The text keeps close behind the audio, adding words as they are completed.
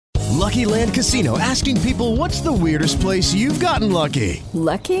Lucky Land Casino, asking people, what's the weirdest place you've gotten lucky?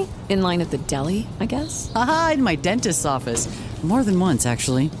 Lucky? In line at the deli, I guess? Aha, in my dentist's office. More than once,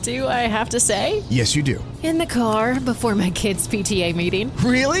 actually. Do I have to say? Yes, you do. In the car before my kids' PTA meeting.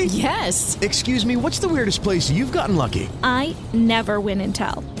 Really? Yes. Excuse me, what's the weirdest place you've gotten lucky? I never win and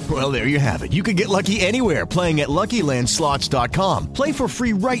tell. Well, there you have it. You can get lucky anywhere, playing at LuckyLandSlots.com. Play for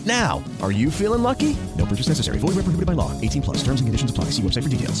free right now. Are you feeling lucky? No purchase necessary. Void where prohibited by law. 18 plus. Terms and conditions apply. See website for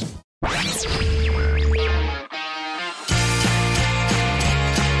details.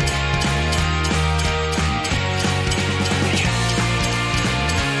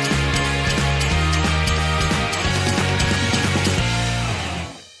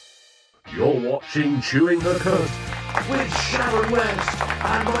 You're watching Chewing the Cud with Sharon West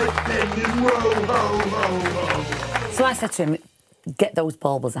and Mike Denyon. Ho, ho, ho. So I said to him, get those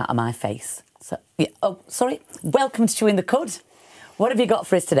baubles out of my face. So, yeah. Oh, sorry. Welcome to Chewing the Cud. What have you got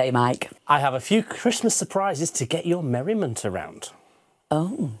for us today, Mike? I have a few Christmas surprises to get your merriment around.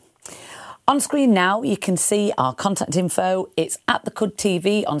 Oh. On screen now, you can see our contact info. It's at The Cud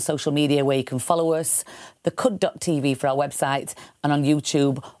TV on social media where you can follow us, thecud.tv for our website, and on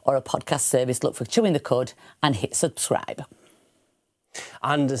YouTube or a podcast service, look for Chewing the Cud and hit subscribe.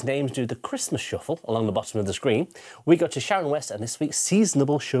 And as names do the Christmas shuffle along the bottom of the screen, we go to Sharon West and this week's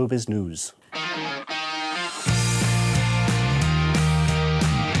seasonable showbiz news.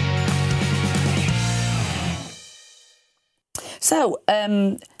 So,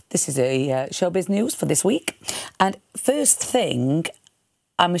 this is a showbiz news for this week. And first thing,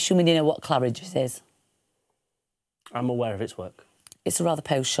 I'm assuming you know what Claridge's is. I'm aware of its work. It's a rather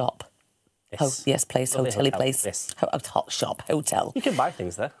posh shop. Yes, Yes, place, hotel-y place. Yes. Hot shop, hotel. You can buy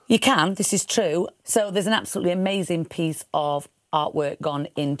things there. You can, this is true. So there's an absolutely amazing piece of artwork gone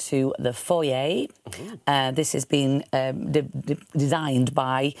into the foyer. This has been designed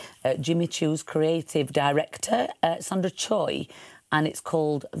by Jimmy Choo's creative director, Sandra Choi, and it's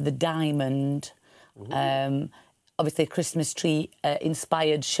called The Diamond. Obviously a Christmas tree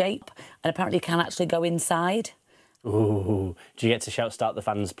inspired shape, and apparently you can actually go inside. Ooh, do you get to shout "Start the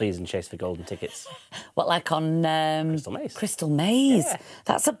fans, please" and chase for golden tickets? What, like on Crystal Maze? Crystal Maze. Yeah.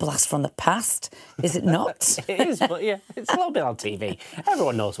 That's a blast from the past, is it not? It is, but yeah, it's a little bit on TV.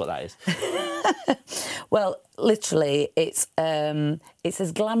 Everyone knows what that is. Well, literally, it's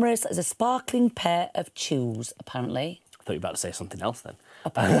as glamorous as a sparkling pair of shoes, apparently. I thought you were about to say something else then. A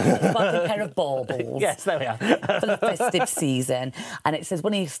sparkling pair of baubles. Yes, there we are. For the festive season. And it says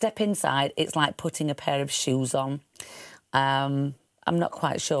when you step inside, it's like putting a pair of shoes on. I'm not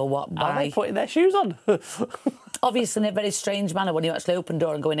quite sure what Are they putting their shoes on? Obviously in a very strange manner when you actually open the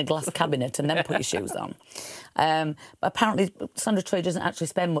door and go in a glass cabinet and then put your shoes on. But apparently Sandra Choi doesn't actually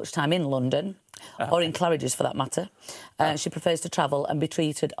spend much time in London, or in Claridge's for that matter. She prefers to travel and be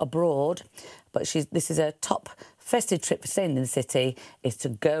treated abroad. But this is a top festive trip for staying in the city, is to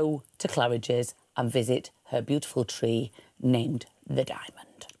go to Claridge's and visit her beautiful tree named The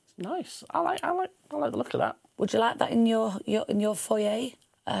Diamond. Nice. I like the look of that. Would you like that in your foyer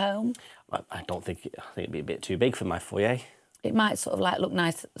at home? I think it'd be a bit too big for my foyer. It might sort of like look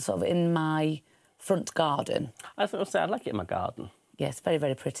nice sort of in my front garden. I was going to say I'd like it in my garden. Yes, very,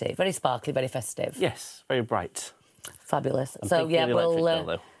 very pretty. Very sparkly, very festive. Yes, very bright. Fabulous. I'm So, yeah, thinking electric bill,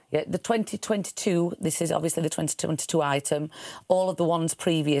 though. Yeah, the 2022, this is obviously the 2022 item. All of the ones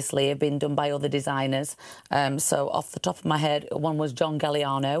previously have been done by other designers. So off the top of my head, one was John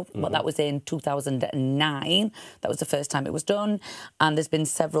Galliano, but that was in 2009. That was the first time it was done. And there's been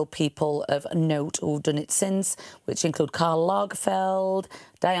several people of note who've done it since, which include Karl Lagerfeld,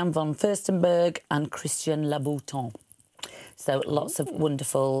 Diane von Furstenberg and Christian Louboutin. So lots of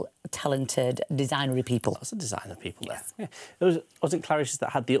wonderful, talented, designery people. Lots of designer people there. Yeah. Wasn't Claridge's that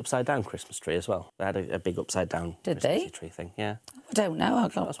had the upside-down Christmas tree as well? They had a big upside-down Christmas tree thing, yeah. I don't know.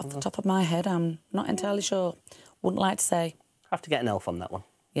 Off the top of my head, I'm not entirely sure. Wouldn't like to say. Have to get an elf on that one.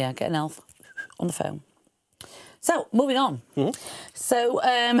 Yeah, get an elf on the phone. So, moving on. So,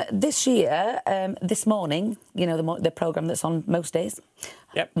 this year, this morning, you know, the programme that's on most days.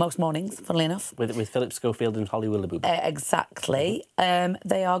 Yep. Most mornings, funnily enough. With Philip Schofield and Holly Willoughby. Exactly.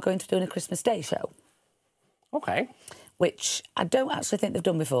 They are going to be doing a Christmas Day show. Okay. Which I don't actually think they've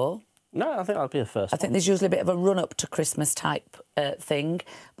done before. No, I think that'll be a first. I think there's usually a bit of a run-up to Christmas type thing.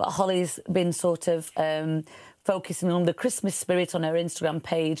 But Holly's been sort of focusing on the Christmas spirit on her Instagram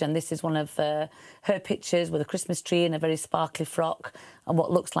page, and this is one of her pictures with a Christmas tree in a very sparkly frock and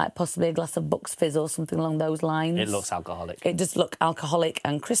what looks like possibly a glass of Bucks Fizz or something along those lines. It looks alcoholic. It does look alcoholic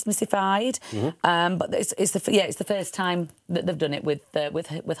and Christmassified, but it's the first time that they've done it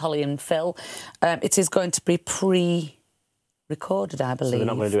with Holly and Phil. It is going to be pre-recorded recorded, I believe. So they're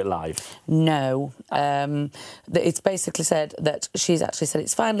not going to do it live? No. It's basically said that she's actually said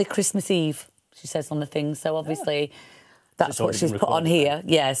it's finally Christmas Eve, she says on the thing. So obviously that's what she's put on here.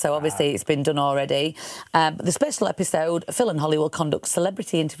 Yeah, so obviously it's been done already. The special episode, Phil and Holly will conduct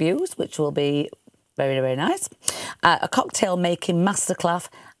celebrity interviews, which will be very, very nice. A cocktail making masterclass.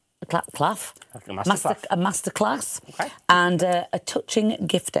 A masterclass, okay. And a touching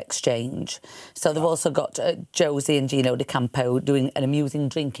gift exchange. So they've also got Josie and Gino D'Acampo doing an amusing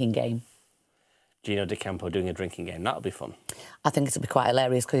drinking game. Gino D'Acampo doing a drinking game. That'll be fun. I think it'll be quite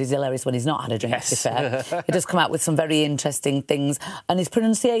hilarious because he's hilarious when he's not had a drink, to be fair. He does come out with some very interesting things and his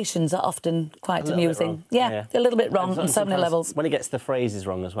pronunciations are often quite amusing. Yeah, a little bit wrong on so many levels. When he gets the phrases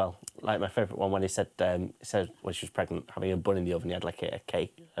wrong as well. Like my favourite one when he said when she was pregnant, having a bun in the oven, he had like a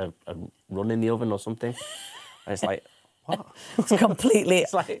cake, a run in the oven or something. And it's like, what? It's completely,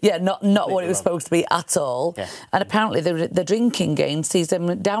 not what it was supposed to be at all. Yeah. And apparently the drinking game sees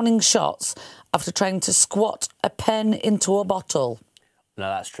them downing shots after trying to squat a pen into a bottle. No,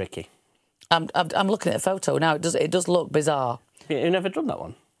 that's tricky. I'm looking at a photo now. It does look bizarre. You've never done that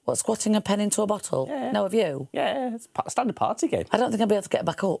one? What, squatting a pen into a bottle? Yeah. No, have you? Yeah, it's a standard party game. I don't think I'll be able to get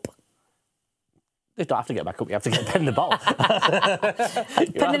back up. You don't have to get back up. You have to get a pen in the bottle.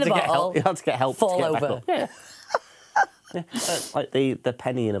 Pen in the bottle. You have to get help fall to get over. back up. Yeah. Yeah. Like the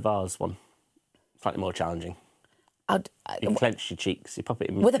penny in a vase one. Slightly more challenging. You clench your cheeks. You pop it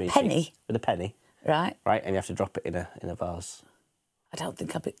in with a between penny. Cheeks. With a penny. Right. Right, and you have to drop it in a vase. I don't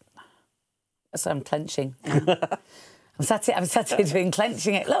think I'll be. So I'm clenching. I'm sat here doing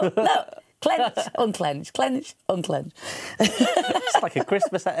clenching it. Look. Clench, unclench, clench, unclench. It's like a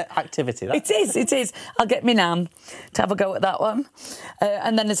Christmas activity, that. It is. I'll get me nan to have a go at that one.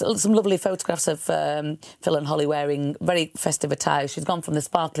 And then there's some lovely photographs of Phil and Holly wearing very festive attire. She's gone from the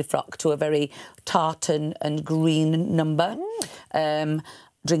sparkly frock to a very tartan and green number.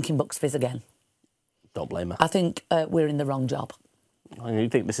 Drinking Bucks Fizz again. Don't blame her. I think we're in the wrong job. You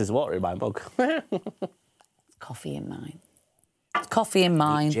think this is water in my mug? Coffee in mine. Coffee in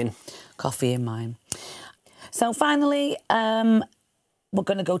mine. Gin. Coffee in mine. So finally, we're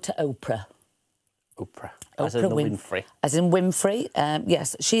going to go to Oprah. Oprah. As in Winfrey. As in Winfrey.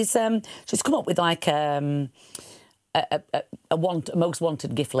 Yes, she's come up with like a most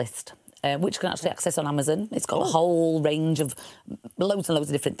wanted gift list. Which you can actually access on Amazon. It's got a whole range of loads and loads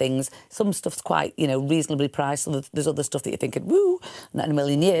of different things. Some stuff's quite, reasonably priced. So there's other stuff that you're thinking, woo, not in a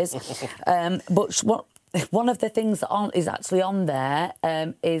million years. But one of the things that is actually on there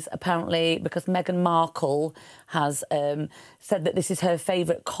is apparently because Meghan Markle has said that this is her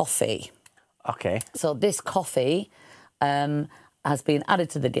favourite coffee. Okay. So this coffee has been added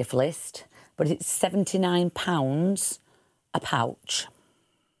to the gift list, but it's £79 a pouch.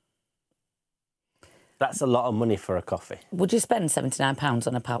 That's a lot of money for a coffee. Would you spend £79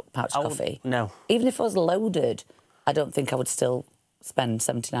 on a pouch coffee? No. Even if it was loaded, I don't think I would still spend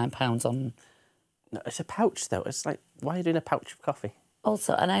 £79 on... No, it's a pouch, though. It's like, why are you doing a pouch of coffee?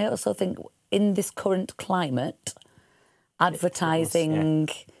 Also, and I also think in this current climate, advertising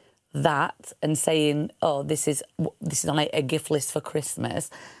that and saying, oh, this is on a gift list for Christmas...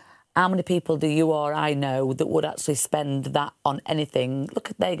 How many people do you or I know that would actually spend that on anything?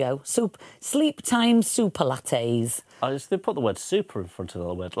 Look, there you go. Sleep time super lattes. They put the word super in front of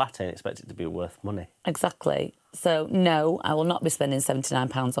the word latte and expect it to be worth money. Exactly. So, no, I will not be spending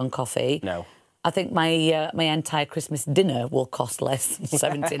 £79 on coffee. No. I think my entire Christmas dinner will cost less than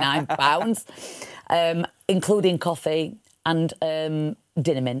 £79, including coffee and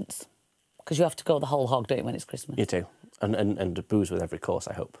dinner mints. Because you have to go the whole hog, don't you, when it's Christmas? You do. And booze with every course,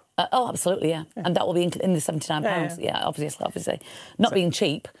 I hope. Oh, absolutely, yeah. And that will be in the £79. Yeah, obviously. Not being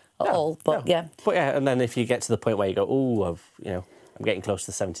cheap at all, but yeah. But yeah, and then if you get to the point where you go, oh, I'm getting close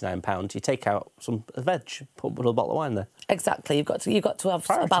to £79, you take out some veg, put a little bottle of wine there. Exactly. You've got to have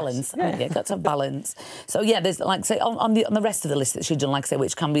a balance. Yeah. You've got to have balance. So yeah, there's like say on the rest of the list that she's done, like say,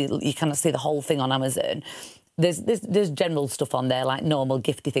 which can be you cannot see the whole thing on Amazon. There's general stuff on there, like normal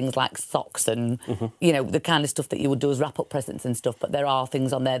gifty things like socks and, the kind of stuff that you would do as wrap-up presents and stuff. But there are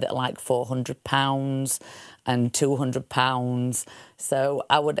things on there that are like £400 and £200. So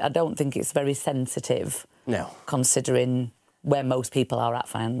I don't think it's very sensitive. No. Considering where most people are at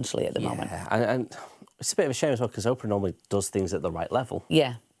financially at the moment. And it's a bit of a shame as well because Oprah normally does things at the right level.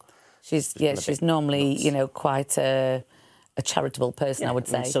 Yeah. She's normally, quite a charitable person, I would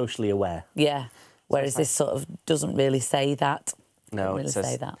say. And socially aware. Yeah. Whereas this sort of doesn't really say that. No, it doesn't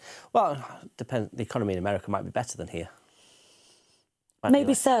really say that. Well, depends. The economy in America might be better than here.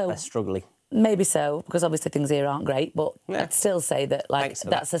 Maybe so. Less struggling. Maybe so, because obviously things here aren't great. But I'd still say that,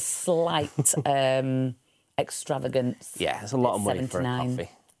 that's a slight extravagance. Yeah, it's a lot of money for a $79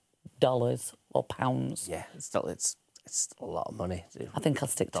 coffee. or pounds. Yeah, it's still a lot of money. I think I'll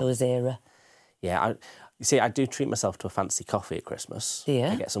stick to a Zera. Yeah, you see, I do treat myself to a fancy coffee at Christmas. Do you?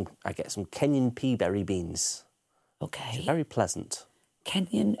 I get some Kenyan pea berry beans. Okay. Very pleasant.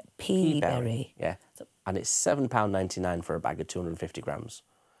 Kenyan pea berry. Yeah, and it's £7.99 for a bag of 250 grams,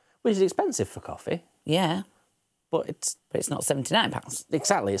 which is expensive for coffee. Yeah. But it's not £79.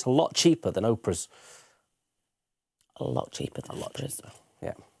 Exactly, it's a lot cheaper than Oprah's. A lot cheaper than Oprah's.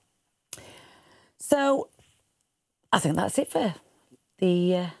 Yeah. So, I think that's it for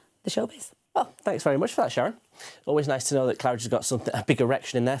the showbiz. Well, thanks very much for that, Sharon. Always nice to know that Claridge's got a big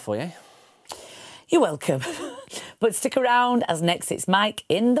erection in there for you. You're welcome. But stick around, as next it's Mike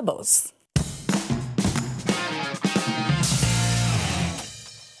in the Buzz.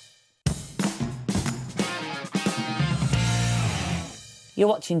 You're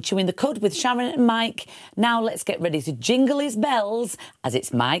watching Chewing the Cud with Sharon and Mike. Now let's get ready to jingle his bells as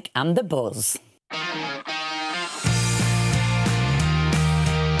it's Mike and the Buzz.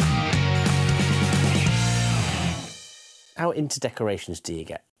 How into decorations do you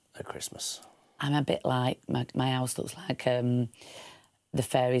get at Christmas? I'm a bit like, my house looks like the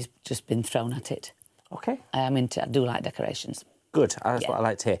fairy's just been thrown at it. Okay. I do like decorations. Good, that's what I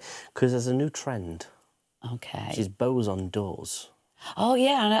like to hear. Because there's a new trend. Okay. Which is bows on doors. Oh,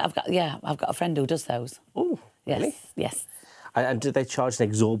 yeah, I know. I've got a friend who does those. Oh, really? Yes. And do they charge an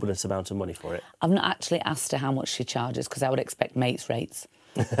exorbitant amount of money for it? I've not actually asked her how much she charges because I would expect mates' rates.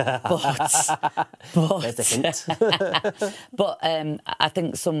 but There's a hint. but I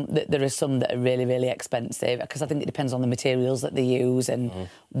think there are some that are really, really expensive because I think it depends on the materials that they use and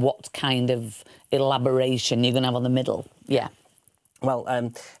what kind of elaboration you're going to have on the middle. Yeah.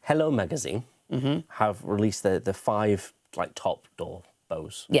 Well, Hello Magazine have released the 5 top door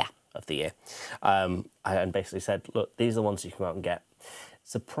bows of the year, and basically said, look, these are the ones you can go out and get.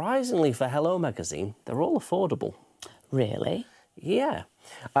 Surprisingly for Hello Magazine, they're all affordable. Really? Yeah.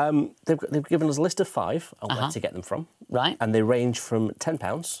 They've given us a list of 5 on where to get them from. Right. And they range from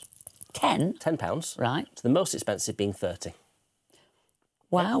 £10. £10? Right. To the most expensive being £30.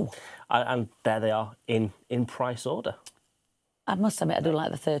 Wow. And there they are in price order. I must admit, I do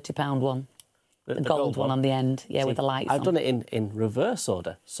like the £30 one. The gold one on the end, with the lights I've on. done it in reverse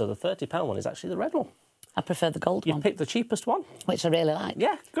order. So the £30 one is actually the red one. I prefer the gold You one. picked the cheapest one. Which I really like.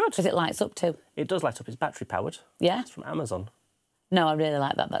 Yeah, good. Because it lights up too. It does light up. It's battery powered. Yeah? It's from Amazon. No, I really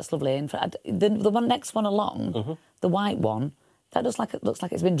like that. That's lovely. And the next one along, the white one, that looks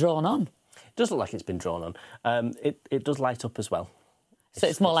like it's been drawn on. It does look like it's been drawn on. It does light up as well. So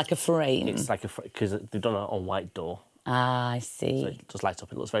it's more like a frame. It's like because they've done it on white door. Ah, I see. So it does light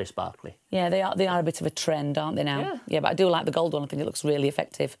up. It looks very sparkly. Yeah, they are a bit of a trend, aren't they now? Yeah, but I do like the gold one. I think it looks really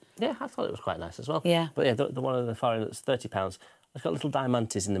effective. Yeah, I thought it was quite nice as well. Yeah. But yeah, the one on the far end that's £30. It's got little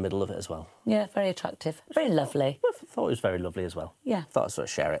diamantes in the middle of it as well. Yeah, very attractive. Very lovely. I thought it was very lovely as well. Yeah. Thought I'd sort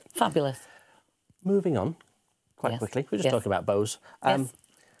of share it. Fabulous. Moving on, quite quickly. We're just talking about bows. Yes.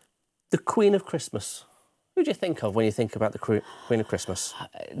 The Queen of Christmas. Who do you think of when you think about the Queen of Christmas?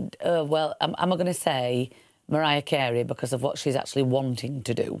 Well, I'm going to say Mariah Carey because of what she's actually wanting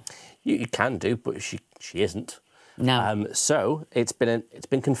to do. You can do, but she isn't. No. So it's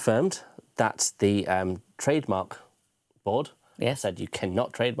been confirmed that the trademark board said you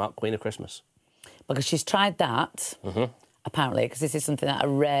cannot trademark Queen of Christmas. Because she's tried that, apparently, because this is something that I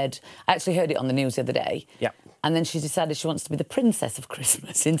read. I actually heard it on the news the other day. Yeah. And then she decided she wants to be the Princess of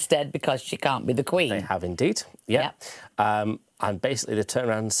Christmas instead because she can't be the Queen. They have indeed, yeah. And basically they turned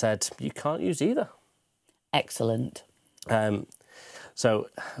around and said, you can't use either. Excellent. So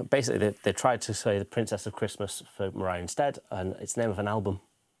basically they tried to say the Princess of Christmas for Mariah instead, and it's the name of an album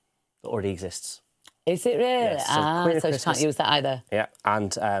that already exists. Is it really? Yes, so So she can't use that either. Yeah,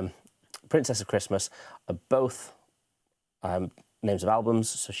 and Princess of Christmas are both names of albums,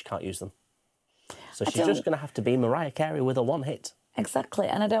 so she can't use them. So she's just going to have to be Mariah Carey with a one hit. Exactly,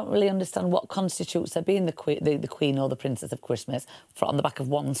 and I don't really understand what constitutes her being the Queen or the Princess of Christmas on the back of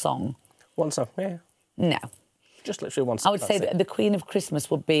one song. One song, yeah. No. Just literally one song. I would say that the Queen of Christmas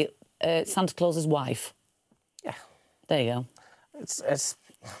would be Santa Claus's wife. Yeah. There you go. It's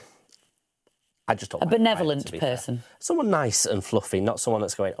I just don't a like benevolent Mariah, person. Fair. Someone nice and fluffy, not someone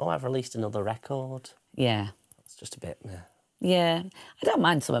that's going, oh, I've released another record. Yeah. It's just a bit, Yeah. I don't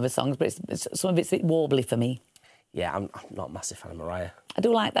mind some of her songs, but some of it's a bit warbly for me. Yeah, I'm not a massive fan of Mariah. I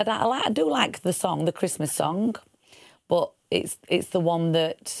do like that. I do like the song, the Christmas song, but it's the one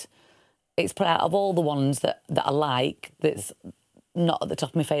that it's probably out of all the ones that I like that's not at the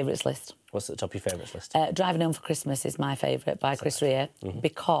top of my favourites list. What's at the top of your favourites list? Driving Home for Christmas is my favourite by Chris Rea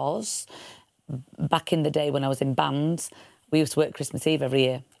because back in the day when I was in bands, we used to work Christmas Eve every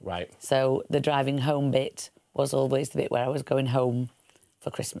year. Right. So the driving home bit was always the bit where I was going home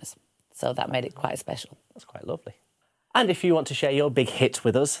for Christmas. So that made it quite special. That's quite lovely. And if you want to share your big hit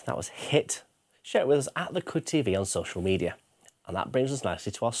with us, that was hit, share it with us at The Cood TV on social media. And that brings us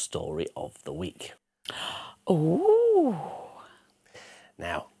nicely to our story of the week. Ooh.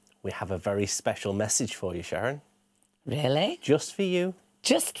 Now, we have a very special message for you, Sharon. Really? Just for you.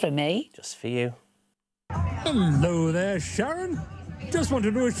 Just for me? Just for you. Hello there, Sharon. Just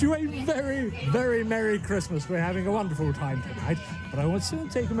wanted to wish you a very, very Merry Christmas. We're having a wonderful time tonight, but I want to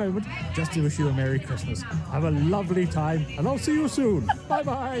take a moment just to wish you a Merry Christmas. Have a lovely time, and I'll see you soon.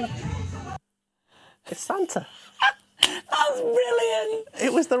 Bye-bye. It's Santa. That's brilliant.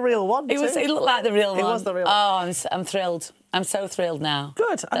 It was the real one, It looked like the real one. It was the real one. Oh, I'm thrilled. I'm so thrilled now.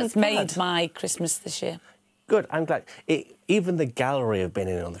 Good. That's made my Christmas this year. Good. I'm glad. Even the gallery have been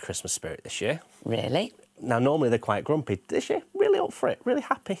in on the Christmas spirit this year. Really? Now, normally they're quite grumpy. This year, really up for it. Really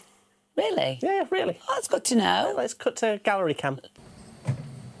happy. Really? Yeah, really. Oh, that's good to know. Let's cut to gallery cam.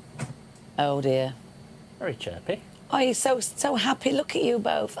 Oh, dear. Very chirpy. Oh, you're so happy. Look at you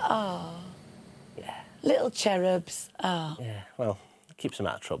both. Oh. Yeah. Little cherubs. Oh. Yeah, well, it keeps them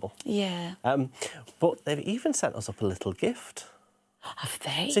out of trouble. Yeah. But they've even sent us up a little gift. Have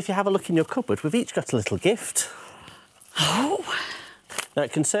they? So if you have a look in your cupboard, we've each got a little gift. Oh. Now,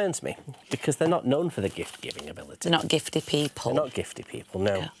 it concerns me because they're not known for their gift-giving ability. They're not gifty people. They're not gifty people,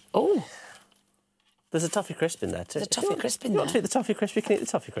 no. Yeah. Oh. There's a toffee crisp in there too. There's a toffee crisp in there. If you want to eat the toffee crisp, you can eat the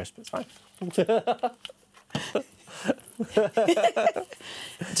toffee crisp. It's fine.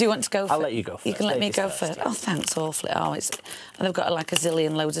 Do you want to go first? I'll let you go first. You can let me Ladies go first. first. Oh, thanks awfully. Oh, and they've got like a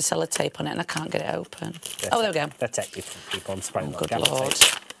zillion loads of sellotape on it and I can't get it open. Oh, there we go. They're tech people. I'm spraying Good Lord.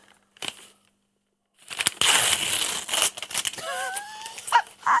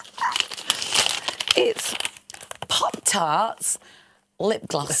 It's Pop-Tarts lip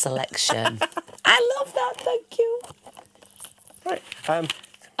gloss selection. I love that, thank you. Right.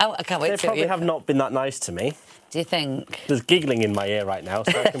 I can't wait They to probably have not been that nice to me. Do you think? There's giggling in my ear right now,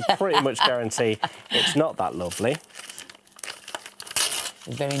 so I can pretty much guarantee it's not that lovely.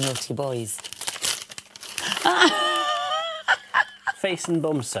 Very naughty boys. Face and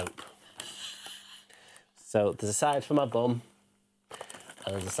bum soap. So there's a side for my bum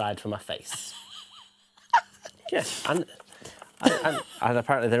and there's a side for my face. Yes, and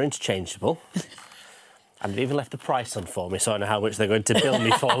apparently they're interchangeable. And they've even left the price on for me, so I know how much they're going to bill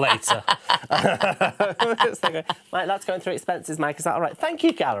me for later. So going, Mike, that's going through expenses, Mike. Is that all right? Thank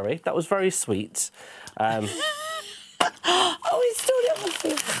you, gallery. That was very sweet. Oh, he's still on the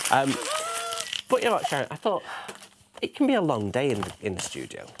feet. But you know what, Sharon? I thought it can be a long day in the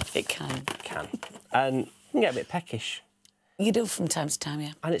studio. It can. It can. And you can get a bit peckish. You do from time to time,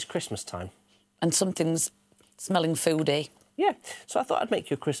 yeah. And it's Christmas time. And something's smelling foody. Yeah. So I thought I'd make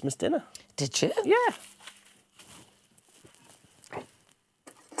you a Christmas dinner. Did you? Yeah.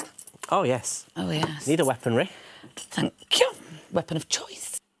 Oh, yes. Oh, yes. Need a weaponry. Thank you. Weapon of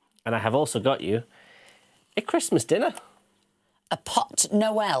choice. And I have also got you a Christmas dinner. A pot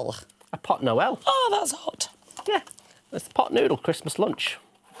Noel. A pot Noel. Oh, that's hot. Yeah. It's the pot noodle Christmas lunch.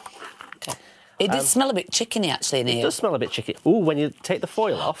 Okay. It did smell a bit chickeny, actually, in here. It does smell a bit chicken. Ooh, when you take the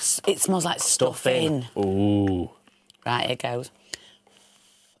foil off. It smells like stuffing. Ooh. Right, here goes.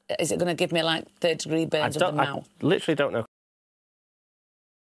 Is it going to give me, like, third-degree burns of the mouth? I literally don't know.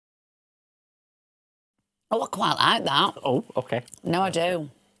 Oh, I quite like that. Oh, OK. No, I do.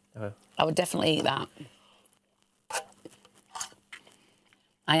 I would definitely eat that.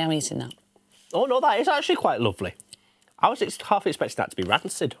 I am eating that. Oh, no, that is actually quite lovely. I was half expecting that to be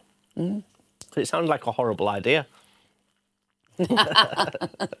rancid. Because it sounded like a horrible idea. Yes,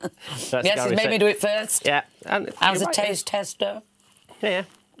 it made me do it first. Yeah. And I was a taste tester. Yeah.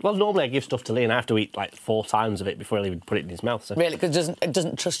 Well, normally I give stuff to Lee and I have to eat like 4 times of it before he'll even put it in his mouth. So. Really, because it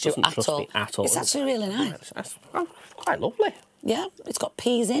doesn't trust you Doesn't trust me at all. It's actually really nice. That's quite lovely. Yeah, it's got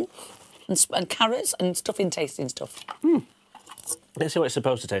peas in and carrots and stuffing tasting stuff. Let's see what it's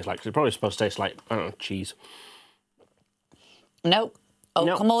supposed to taste like. 'Cause it's probably supposed to taste like, I don't know, cheese. No. Oh,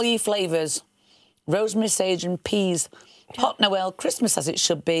 No. come all ye flavours. Rosemary, sage and peas. Pot Noel, Christmas as it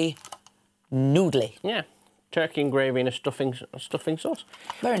should be. Noodly. Yeah. Turkey and gravy and a stuffing sauce.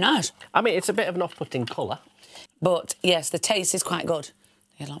 Very nice. I mean, it's a bit of an off-putting colour. But, yes, the taste is quite good.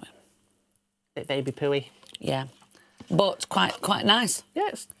 You like it? Bit baby pooey. Yeah. But quite nice. Yeah,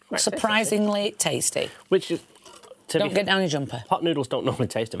 it's quite surprisingly tasty. Which is... Don't get down your jumper. Pot noodles don't normally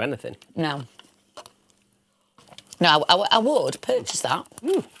taste of anything. No. No, I would purchase that.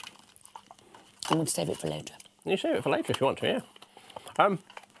 I'm going to save it for later. You save it for later if you want to, yeah.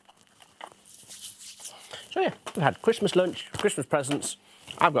 So yeah, we've had Christmas lunch, Christmas presents.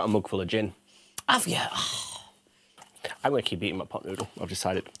 I've got a mug full of gin. Have you? Oh, I'm going to keep eating my pot noodle, I've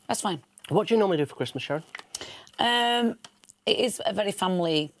decided. that's fine. What do you normally do for Christmas, Sharon? It is a very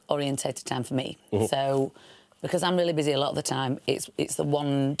family-orientated time for me. So, because I'm really busy a lot of the time, it's the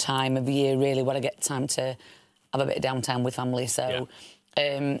one time of year, really, where I get time to have a bit of downtime with family. So,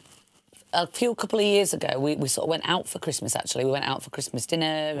 a couple of years ago, we sort of went out for Christmas, actually. We went out for Christmas dinner,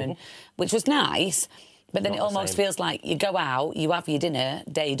 and which was nice, but then it almost feels like you go out, you have your dinner,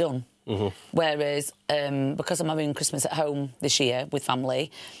 day done. Whereas, because I'm having Christmas at home this year with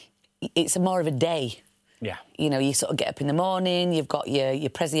family, it's more of a day. Yeah. You know, you sort of get up in the morning, you've got your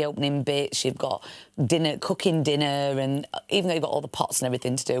pressie opening bits, you've got dinner, cooking dinner, and even though you've got all the pots and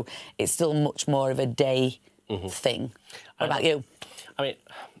everything to do, it's still much more of a day thing. What about you? I mean,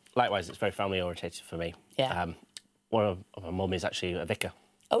 likewise, it's very family-orientated for me. Yeah. One of my mum is actually a vicar.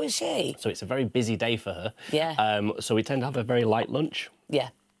 Oh, is she? So it's a very busy day for her. Yeah. So we tend to have a very light lunch. Yeah.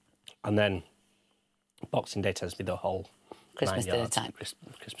 And then Boxing Day tends to be the whole Christmas 9 dinner yards. time.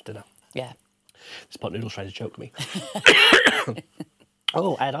 Christmas dinner. Yeah. This pot noodle's trying to choke me.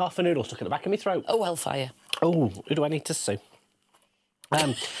 Oh, I had half a noodle stuck at the back of my throat. Oh, hellfire. Oh, who do I need to sue?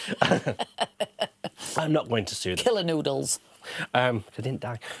 I'm not going to sue them. Killer noodles. I didn't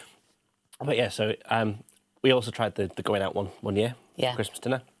die. But yeah, so we also tried the going out one year for Christmas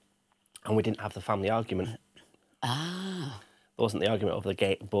dinner, and we didn't have the family argument. Ah. There wasn't the argument over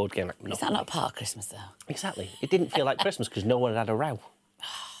the board game. Is that not part of Christmas, though? Exactly. It didn't feel like Christmas because no one had a row.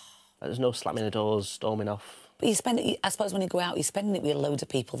 There's no slamming the doors, storming off. But you spend it, I suppose when you go out, you're spending it with loads of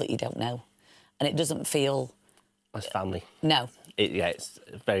people that you don't know. And it doesn't feel... As family. No. It's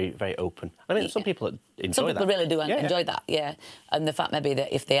very, very open. I mean, some people enjoy that. Some people really do enjoy that, yeah. And the fact maybe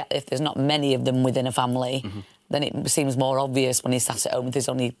that if there's not many of them within a family, then it seems more obvious when you're sat at home if there's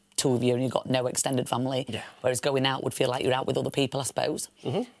only two of you and you've got no extended family. Yeah. Whereas going out would feel like you're out with other people, I suppose.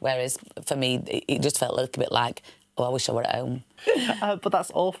 Whereas for me, it just felt a little bit like, oh, I wish I were at home. But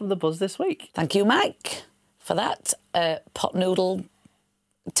that's all from The Buzz this week. Thank you, Mike, for that pot noodle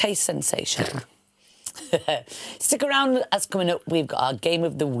taste sensation. Stick around, as coming up, we've got our Game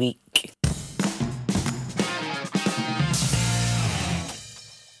of the Week.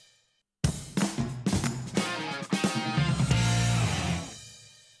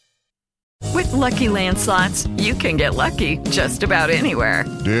 With Lucky Land Slots, you can get lucky just about anywhere.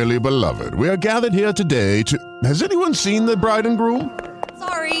 Dearly beloved, we are gathered here today to... Has anyone seen the bride and groom?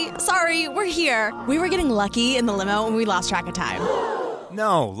 Sorry, we're here. We were getting lucky in the limo and we lost track of time.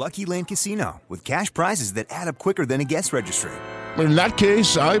 No, Lucky Land Casino, with cash prizes that add up quicker than a guest registry. In that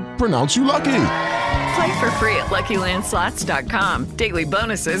case, I pronounce you lucky. Play for free at LuckyLandSlots.com. Daily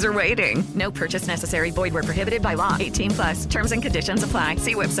bonuses are waiting. No purchase necessary. Void where prohibited by law. 18+. Terms and conditions apply.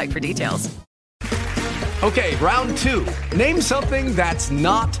 See website for details. Okay, round two. Name something that's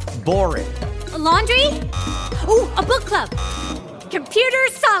not boring. A laundry? Ooh, a book club. Computer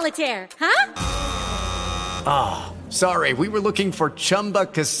solitaire, huh? Ah, oh, sorry. We were looking for Chumba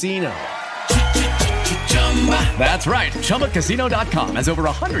Casino. That's right. ChumbaCasino.com has over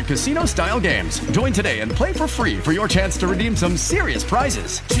 100 casino-style games. Join today and play for free for your chance to redeem some serious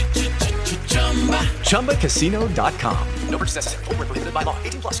prizes. ChumbaCasino.com. No purchase necessary. Void where prohibited by law.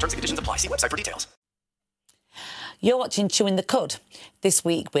 18+. Terms and conditions apply. See website for details. You're watching Chewing the Cud. This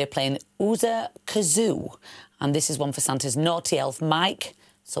week we're playing Ooza Kazoo. And this is one for Santa's naughty elf, Mike.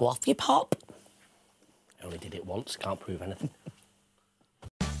 So off you pop. I only did it once. Can't prove anything.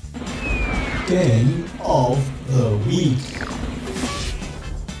 Game of the Week.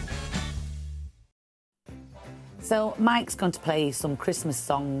 So Mike's going to play some Christmas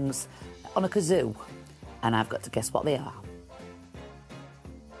songs on a kazoo, and I've got to guess what they are.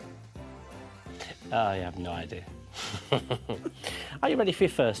 I have no idea. Are you ready for your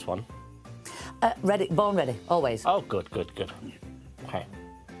first one? Ready, born ready, always. Oh, good. Okay.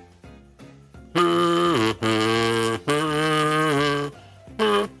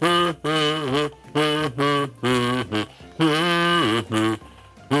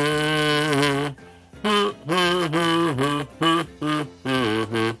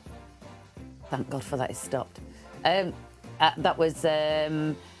 Thank God for that, it stopped. That was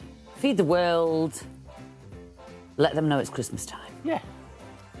Feed the World, Let Them Know It's Christmas Time. Yeah.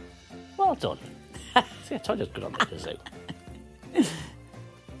 Well done. See, I told you I was good on the kazoo.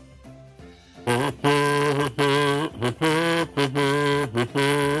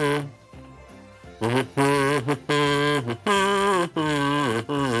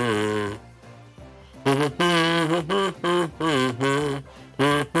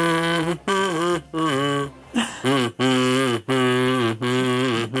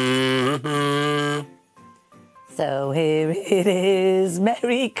 It is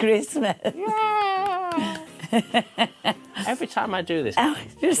Merry Christmas. Yeah. Every time I do this,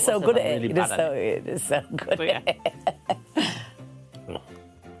 you're so good at it. Really You're so good at it.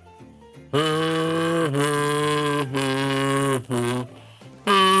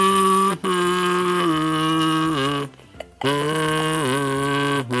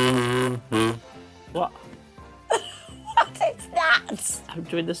 What? What is that? I'm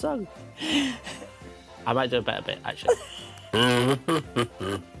doing the song. I might do a better bit, actually. Oh,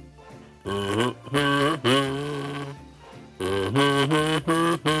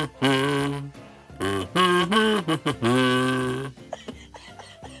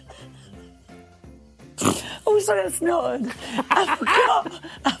 sorry, that's not. I've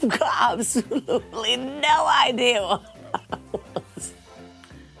got absolutely no idea what that was.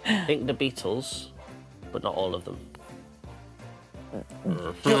 I think the Beatles, but not all of them.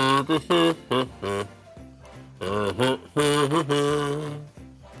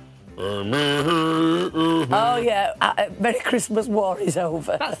 Oh, yeah. Merry Christmas, war is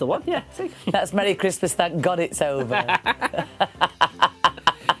over. That's the one, yeah. That's Merry Christmas, thank God it's over.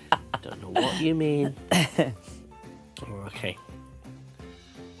 Don't know what you mean. Okay.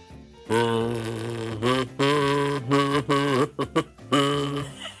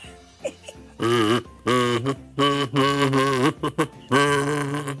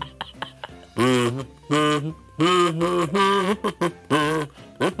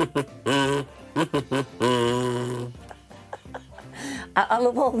 I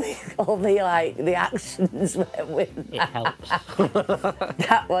love all the actions with that. It helps.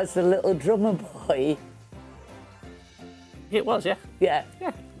 That was the little drummer boy. It was, yeah. Yeah.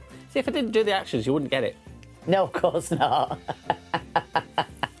 Yeah. See, if I didn't do the actions, you wouldn't get it. No, of course not.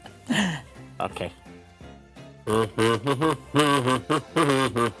 Okay.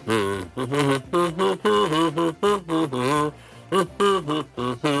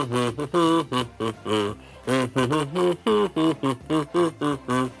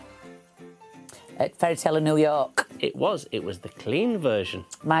 At Fairy Tale of New York. It was the clean version.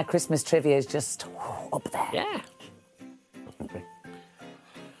 My Christmas trivia is just up there. Yeah.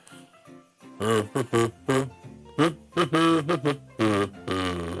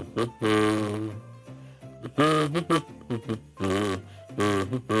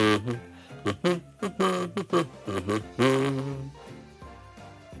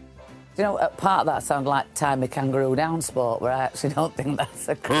 Do you know, part of that sounds like Tie Me Kangaroo Down Sport, where I actually don't think that's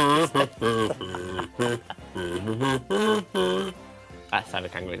a Christmas. That's Tie Me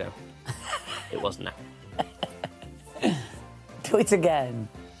Kangaroo Down. It wasn't that. Do it again.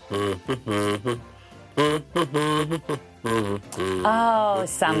 Oh,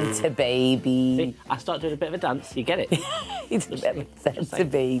 Santa Baby. See, I start doing a bit of a dance, you get it. It's a bit of a Santa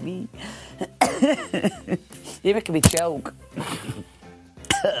Baby. You're making me choke.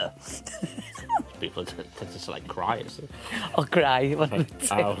 People tend to like cry. So. I'll cry.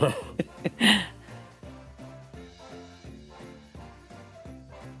 Oh.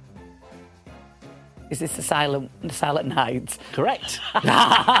 Is this the Silent Night? Correct.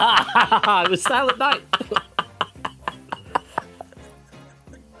 It was Silent Night.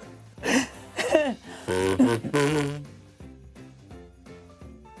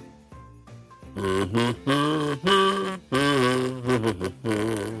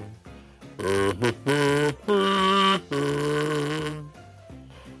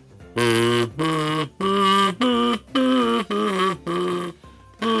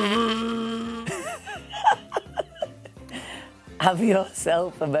 Have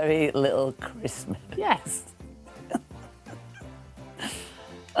yourself a very little Christmas. Yes.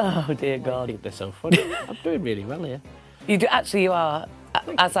 Oh, dear God. I think they're so funny. I'm doing really well here. You do, actually, you are,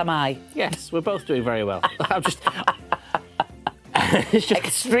 as am I. Yes, we're both doing very well. I'm just... It's just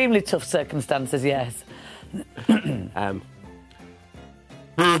extremely tough circumstances, yes.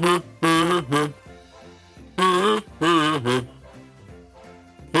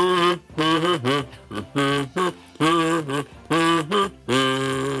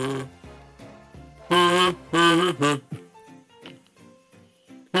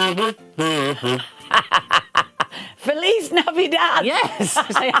 Feliz Navidad! Yes!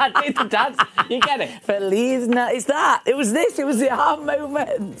 I did the dance. You get it? Feliz Navidad. It's that. It was this. It was the arm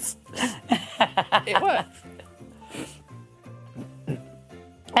movements. It worked.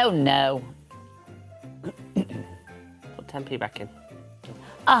 Oh, no. Put 10p back in.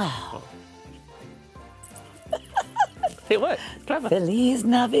 Oh. It worked. Clever. Feliz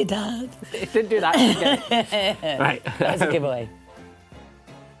Navidad. It didn't do that. You get it. Right. That's a giveaway.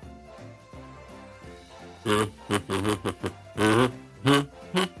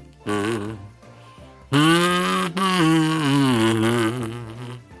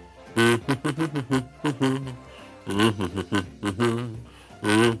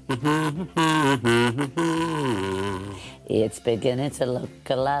 It's beginning to look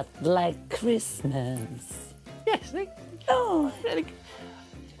a lot like Christmas. Yes. Oh, really.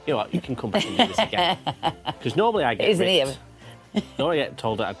 You know what? You can come back and do this again. Because normally I get normally I get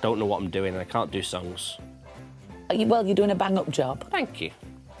told that I don't know what I'm doing and I can't do songs. Well, you're doing a bang-up job. Thank you.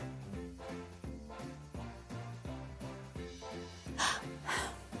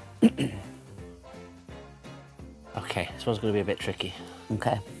 Okay, this one's going to be a bit tricky.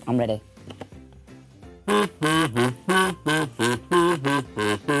 Okay, I'm ready.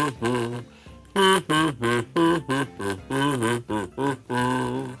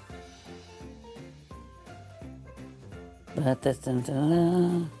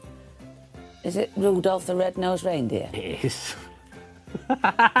 Is it Rudolph the Red-Nosed Reindeer? It is.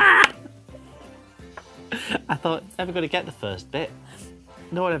 I thought, never going to get the first bit.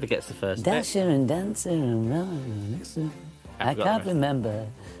 No one ever gets the first Dasher and Dancer and Run. I can't remember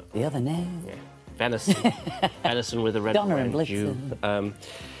the other name. Yeah. Venison. Venison with a red Donner and Blitzen.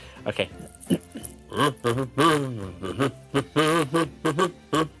 Okay.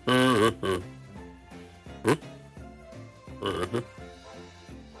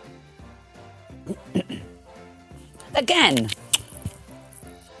 Again.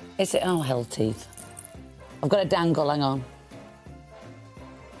 Is it? Oh, hell teeth. I've got a dangle, hang on.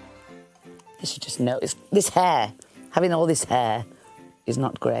 You should just notice this hair. Having all this hair is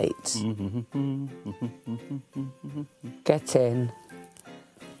not great. Get in.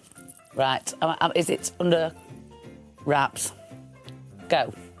 Right, is it under wraps?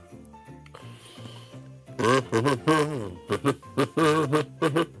 Go.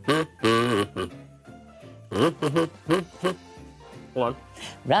 Go on.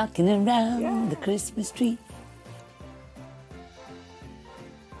 Rocking around the Christmas tree.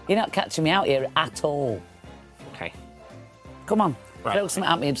 You're not catching me out here at all. Okay. Come on, right. Throw something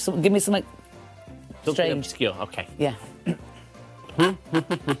at me. Give me something strange. Obscure. Okay. Yeah.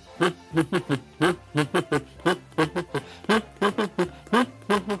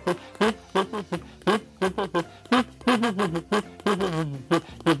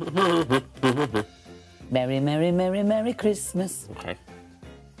 Merry, merry, merry, merry Christmas. Okay.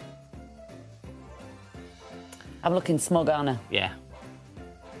 I'm looking smug, aren't I? Yeah.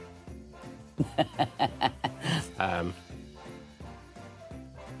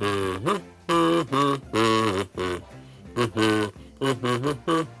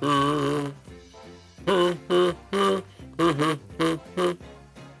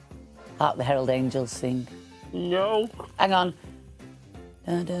 Hark the Herald Angels sing. No. Hang on.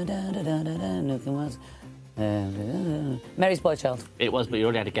 Mary's Boy Child. It was, but you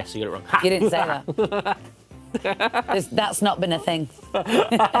already had a guess, so you got it wrong. You didn't say that. That's not been a thing. No,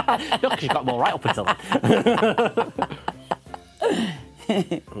 because you got more right up until then.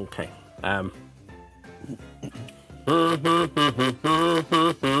 Okay.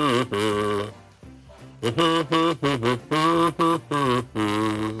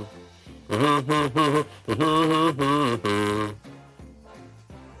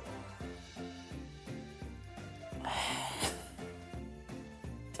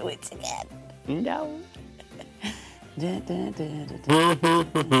 Do it again. No. I'm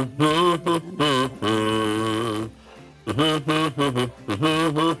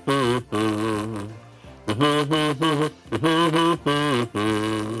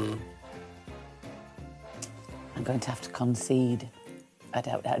going to have to concede. I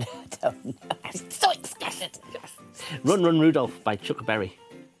don't know. I'm so excited. Run, Run, Rudolph by Chuck Berry.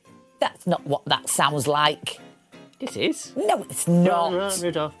 That's not what that sounds like. It is. No, it's not. Run, Run,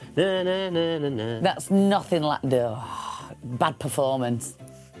 Rudolph. Na, na, na, na, na. That's nothing like... Oh, bad performance.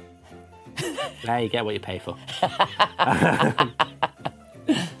 There you get what you pay for.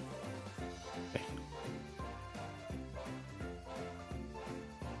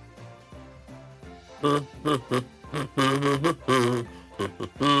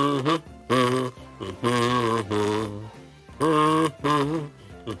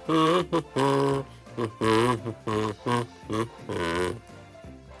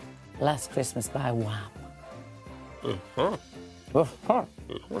 Last Christmas by Wham.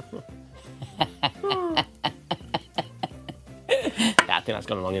 I think that's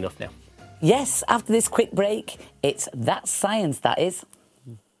gone long enough now. Yes, after this quick break, it's That's Science, that is.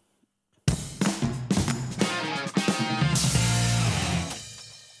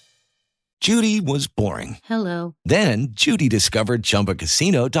 Judy was boring. Hello. Then Judy discovered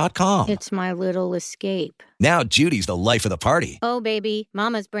ChumbaCasino.com. It's my little escape. Now Judy's the life of the party. Oh, baby,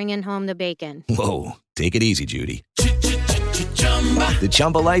 mama's bringing home the bacon. Whoa, take it easy, Judy. The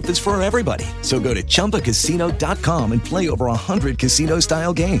Chumba life is for everybody. So go to ChumbaCasino.com and play over 100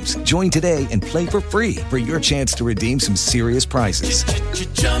 casino-style games. Join today and play for free for your chance to redeem some serious prizes.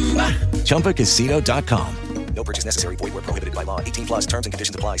 ChumbaCasino.com. No purchase necessary. Void where prohibited by law. 18 plus terms and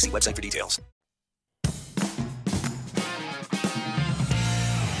conditions apply. See website for details.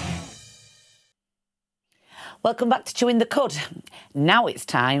 Welcome back to Chewing the Cud. Now it's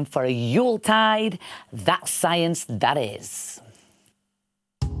time for a Yuletide That's Science That Is.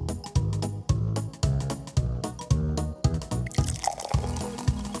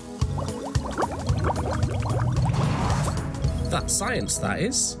 That's science, that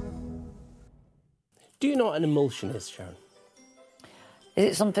is. Do you know what an emulsion is, Sharon? Is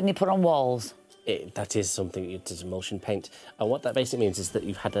it something you put on walls? That is something it is emulsion paint. And what that basically means is that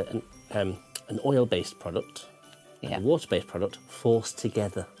you've had an oil-based product and a water-based product forced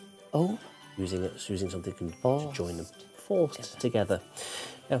together. Oh. Using something to join them. Forced together.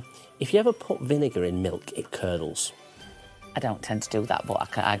 Now, if you ever put vinegar in milk, it curdles. I don't tend to do that, but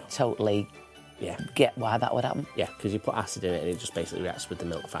I totally get why that would happen. Yeah, because you put acid in it and it just basically reacts with the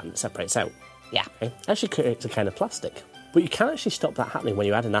milk fat and it separates out. Yeah. Okay. Actually creates a kind of plastic. But you can actually stop that happening when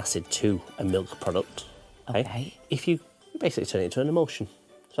you add an acid to a milk product. Okay. If you basically turn it into an emulsion.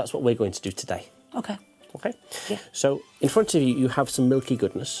 So that's what we're going to do today. Okay. Okay? Yeah. So in front of you, you have some milky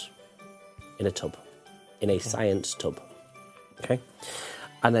goodness in a tub, in a science tub. Okay?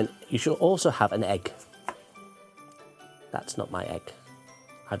 And then you should also have an egg. That's not my egg.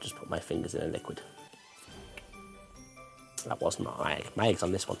 I've just put my fingers in a liquid. That wasn't my egg. My egg's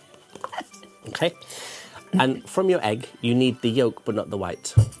on this one. Okay? And from your egg, you need the yolk, but not the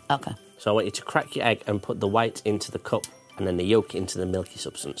white. Okay. So I want you to crack your egg and put the white into the cup, and then the yolk into the milky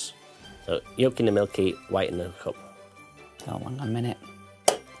substance. So yolk in the milky, white in the cup. Oh, hang on a minute.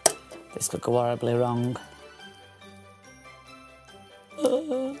 This could go horribly wrong.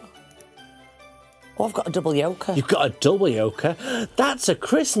 Oh, I've got a double yolker. You've got a double yolker? That's a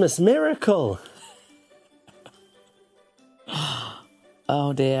Christmas miracle.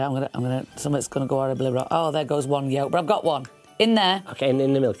 Oh dear, something's gonna go horribly wrong. Oh, there goes one yolk, but I've got one in there. Okay, and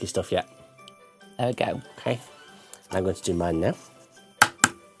in the milky stuff, yeah. There we go. Okay, I'm going to do mine now.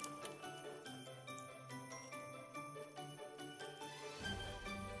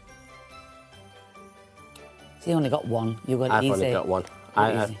 So you only got one. You got it easy. I've only got one.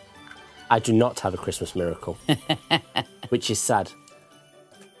 I do not have a Christmas miracle, which is sad,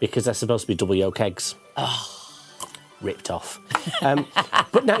 because they're supposed to be double yolk eggs. Oh. Ripped off.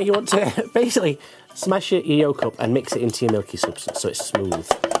 But now you want to basically smash your yolk up and mix it into your milky substance so it's smooth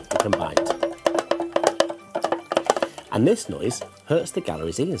and combined. And this noise hurts the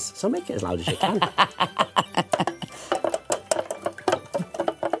gallery's ears, so make it as loud as you can.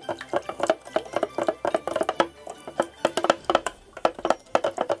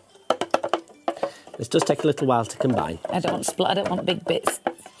 This does take a little while to combine. I don't want big bits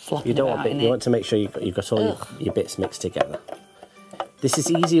flopping You don't want about bit, in you it. want to make sure you've got all your bits mixed together. This is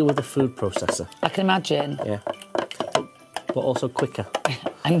easier with a food processor. I can imagine. Yeah. But also quicker.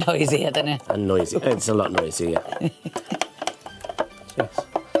 And noisier than it. And noisy. It's a lot noisier. Yes.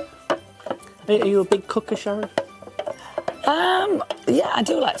 Are you a big cooker, Sharon? Yeah, I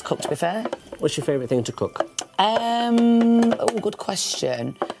do like to cook, to be fair. What's your favourite thing to cook? Good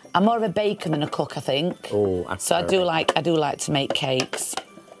question. I'm more of a baker than a cook, I think. Oh, so I do like to make cakes.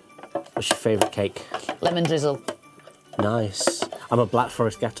 What's your favourite cake? Lemon drizzle. Nice. I'm a Black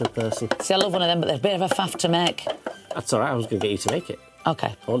Forest Gatto person. See, I love one of them, but they're a bit of a faff to make. That's all right. I was going to get you to make it. Okay.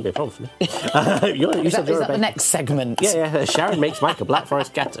 It won't be a problem for me. Is that the next segment? Yeah. Sharon makes Mike a Black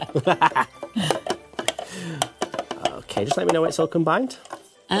Forest Gatto. Okay, just let me know when it's all combined.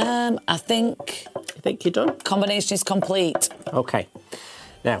 I think... You think you're done? Combination is complete. Okay.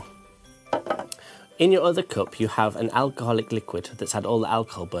 Now, in your other cup, you have an alcoholic liquid that's had all the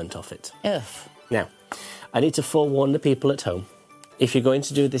alcohol burnt off it. Ugh. Now, I need to forewarn the people at home. If you're going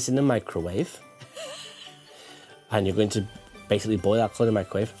to do this in the microwave, and you're going to basically boil alcohol in the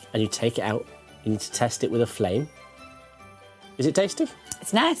microwave, and you take it out, you need to test it with a flame. Is it tasty?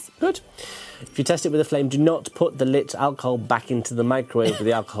 It's nice. Good. If you test it with a flame, do not put the lit alcohol back into the microwave with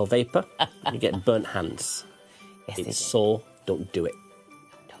the alcohol vapour. You get burnt hands. Yes, it's sore. Don't do it.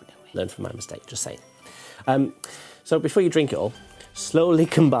 Don't do it. Learn from my mistake, just saying. So before you drink it all, slowly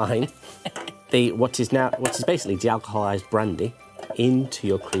combine what is basically de-alcoholised brandy into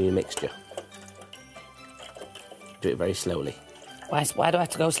your creamy mixture. Do it very slowly. Why do I have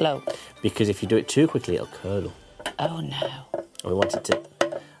to go slow? Because if you do it too quickly, it'll curdle. Oh no! We want it to.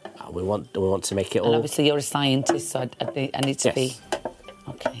 We want to make it all. And obviously, you're a scientist, so I need to be.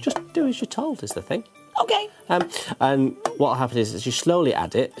 Okay. Just do as you're told is the thing. Okay. And what will happen is, as you slowly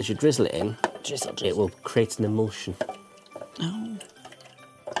add it, as you drizzle it in, drizzle. It will create an emulsion. Oh.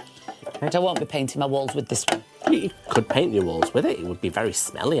 But I won't be painting my walls with this one. You could paint your walls with it. It would be very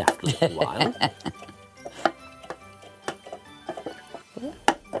smelly after a little while.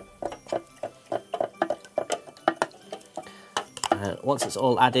 Once it's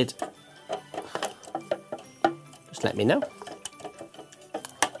all added, just let me know.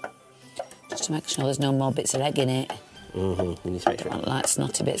 Just to make sure there's no more bits of egg in it. You need to make sure. Like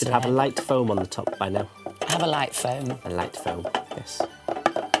snotty bits. Should of have egg. a light foam on the top by now. Have a light foam. A light foam, yes.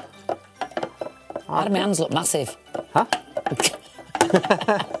 Why do my hands look massive? Huh?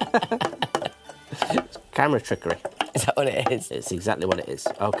 It's camera trickery. Is that what it is? It's exactly what it is.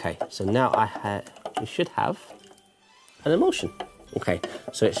 Okay, so now we should have an emulsion. Okay,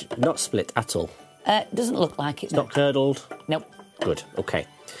 so it's not split at all. Doesn't look like it. It's not curdled? Nope. Good, okay.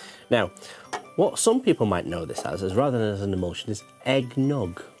 Now, what some people might know this as rather than as an emulsion, is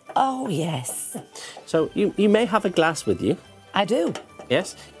eggnog. Oh, yes. So you may have a glass with you. I do.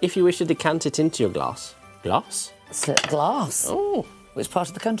 Yes. If you wish to decant it into your glass. Glass? It's a glass. Oh. Which part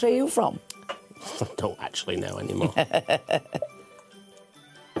of the country are you from? I don't actually know anymore. I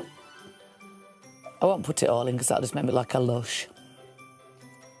won't put it all in because that'll just make me like a lush.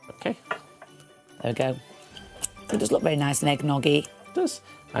 Okay. There we go. It does look very nice and eggnoggy. It does.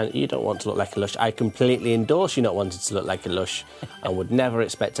 And you don't want to look like a lush. I completely endorse you not wanting to look like a lush. I would never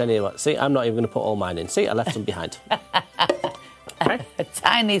expect anyone. See, I'm not even going to put all mine in. See, I left them behind. Okay. A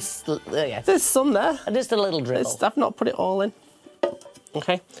tiny... yes. There's some there. Just a little dribble. I've not put it all in.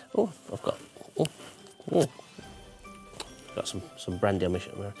 Okay. Oh, I've got... Oh. Got some brandy on my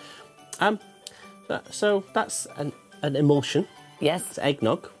shirt. So that's an emulsion. Yes. It's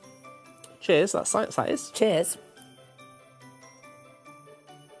eggnog. Cheers, that's science, that is. Cheers.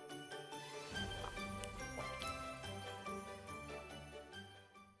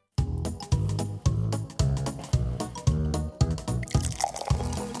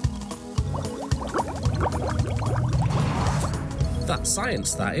 That's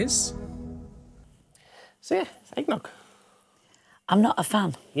science, that is. So yeah, it's eggnog. I'm not a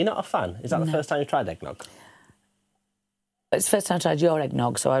fan. You're not a fan? Is that the first time you've tried eggnog? It's the first time I tried your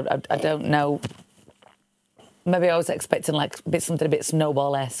eggnog, so I don't know. Maybe I was expecting like something a bit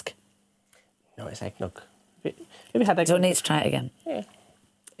snowball-esque. No, it's eggnog. Have you had eggnog? Do I need to try it again? Yeah.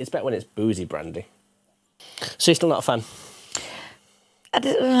 It's better when it's boozy brandy. So you're still not a fan? I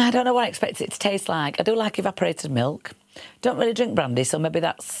don't know what I expect it to taste like. I do like evaporated milk. Don't really drink brandy, so maybe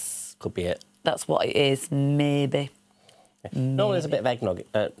that's... Could be it. That's what it is, maybe. No, there's a bit of eggnog.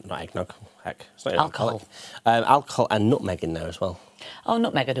 Not eggnog, heck. It's not alcohol. Alcohol and nutmeg in there as well. Oh,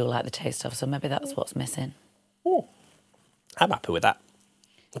 nutmeg I do like the taste of, so maybe that's what's missing. Ooh. I'm happy with that.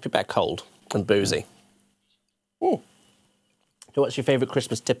 It'd be better cold and boozy. Ooh. So what's your favourite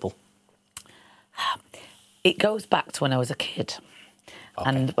Christmas tipple? It goes back to when I was a kid. Okay.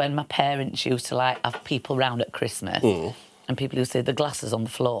 And when my parents used to like have people round at Christmas and people used to say the glasses on the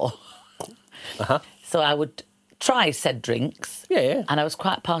floor. Uh-huh. So I would try said drinks. Yeah. And I was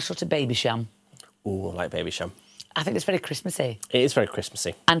quite partial to Babycham. Ooh, I like Babycham. I think it's very Christmassy. It is very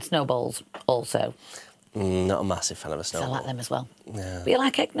Christmassy. And snowballs also. Not a massive fan of a snowball. So I like them as well. Yeah. But you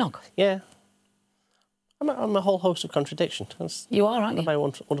like eggnog? Yeah. I'm a whole host of contradictions. You are, aren't you? Very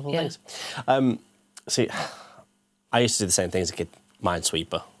wonderful things. See, I used to do the same thing as a kid.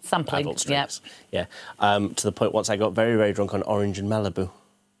 Minesweeper. Sampling, adult drinks. Yeah. To the point once I got very, very drunk on orange and Malibu.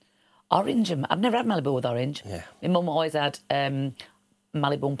 Orange? I've never had Malibu with orange. Yeah. My mum always had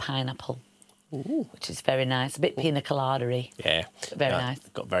Malibu and pineapple, which is very nice. A bit pina colada-y. Yeah. Very nice.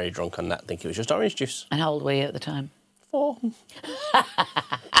 Got very drunk on that. I think it was just orange juice. And how old were you at the time? 4.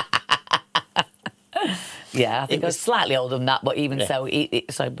 Yeah, I think I was slightly older than that, but even so,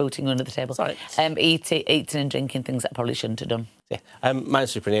 booting under the table. Sorry. Eating and drinking things that I probably shouldn't have done. Yeah.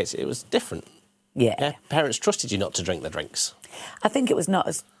 Minesweeper, it was different. Yeah. Parents trusted you not to drink the drinks. I think it was not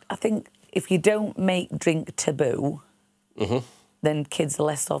as... I think if you don't make drink taboo, then kids are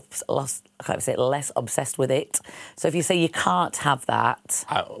less obsessed with it. So if you say you can't have that...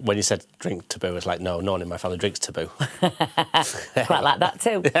 when you said drink taboo, it's like, no one in my family drinks taboo. Quite like that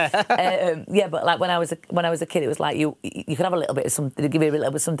too. Yeah, but like when I was a kid, it was like you could have a little bit of something, give you a little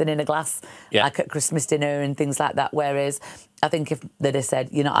bit of something in a glass, like at Christmas dinner and things like that. Whereas I think if they'd have said,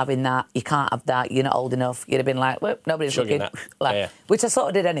 you're not having that, you can't have that, you're not old enough, you'd have been like, well, nobody's looking. Which I sort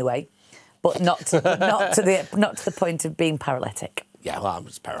of did anyway. but not to the point of being paralytic. Yeah, well, I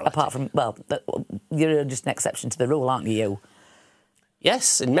was paralytic. Apart from, you're just an exception to the rule, aren't you?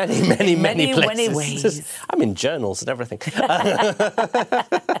 Yes, in many places. Ways. I'm in journals and everything.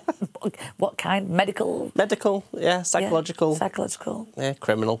 What kind? Medical? Medical, yeah. Psychological. Yeah, psychological. Yeah,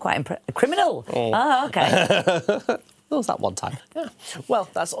 criminal. Criminal? Oh, OK. There was that one time. Yeah. Well,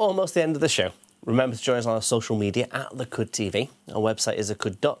 that's almost the end of the show. Remember to join us on our social media at The Cud TV. Our website is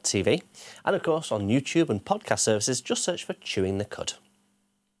thecud.tv. And, of course, on YouTube and podcast services, just search for Chewing the Cud.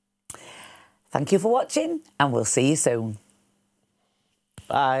 Thank you for watching, and we'll see you soon.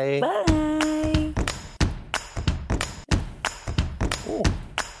 Bye. Bye. Ooh.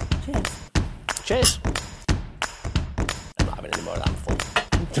 Cheers. Cheers. I'm not having any more of that. I'm full.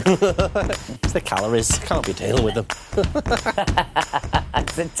 It's the calories. Can't be dealing with them.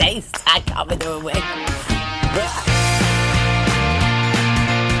 It's the taste. I can't be doing with.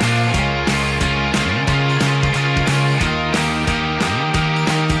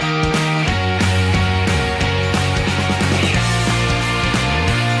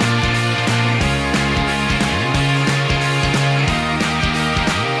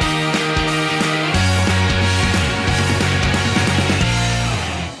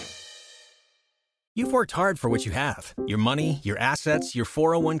 You've worked hard for what you have. Your money, your assets, your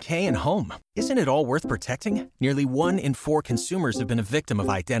 401k, and home. Isn't it all worth protecting? Nearly 1 in 4 consumers have been a victim of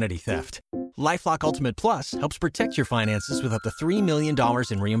identity theft. LifeLock Ultimate Plus helps protect your finances with up to $3 million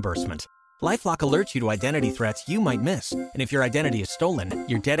in reimbursement. LifeLock alerts you to identity threats you might miss. And if your identity is stolen,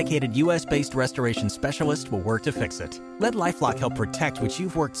 your dedicated U.S.-based restoration specialist will work to fix it. Let LifeLock help protect what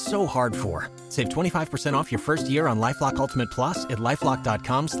you've worked so hard for. Save 25% off your first year on LifeLock Ultimate Plus at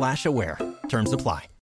LifeLock.com/aware. Terms apply.